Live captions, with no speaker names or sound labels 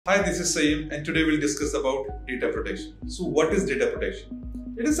Hi, this is Saeem and today we'll discuss about data protection. So what is data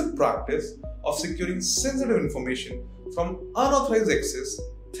protection? It is a practice of securing sensitive information from unauthorized access,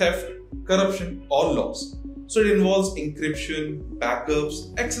 theft, corruption or loss. So it involves encryption,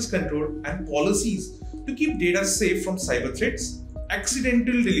 backups, access control and policies to keep data safe from cyber threats,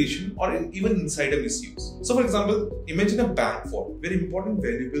 accidental deletion or even insider misuse. So for example, imagine a bank vault where important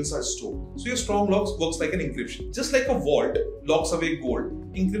valuables are stored. So your strong locks works like an encryption. Just like a vault locks away gold,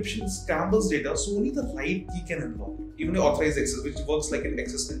 encryption scrambles data so only the right key can unlock it. Even your authorized access, which works like an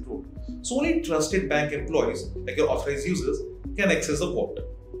access control. So only trusted bank employees, like your authorized users, can access the vault.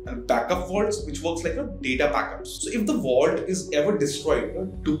 And backup vaults, which works like a data backups. So if the vault is ever destroyed, a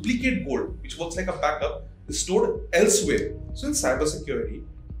duplicate gold, which works like a backup, is stored elsewhere. So in cybersecurity,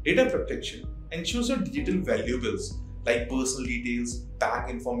 data protection ensures your digital valuables like personal details, bank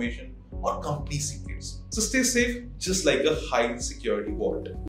information, or company secrets. So stay safe just like a high security vault.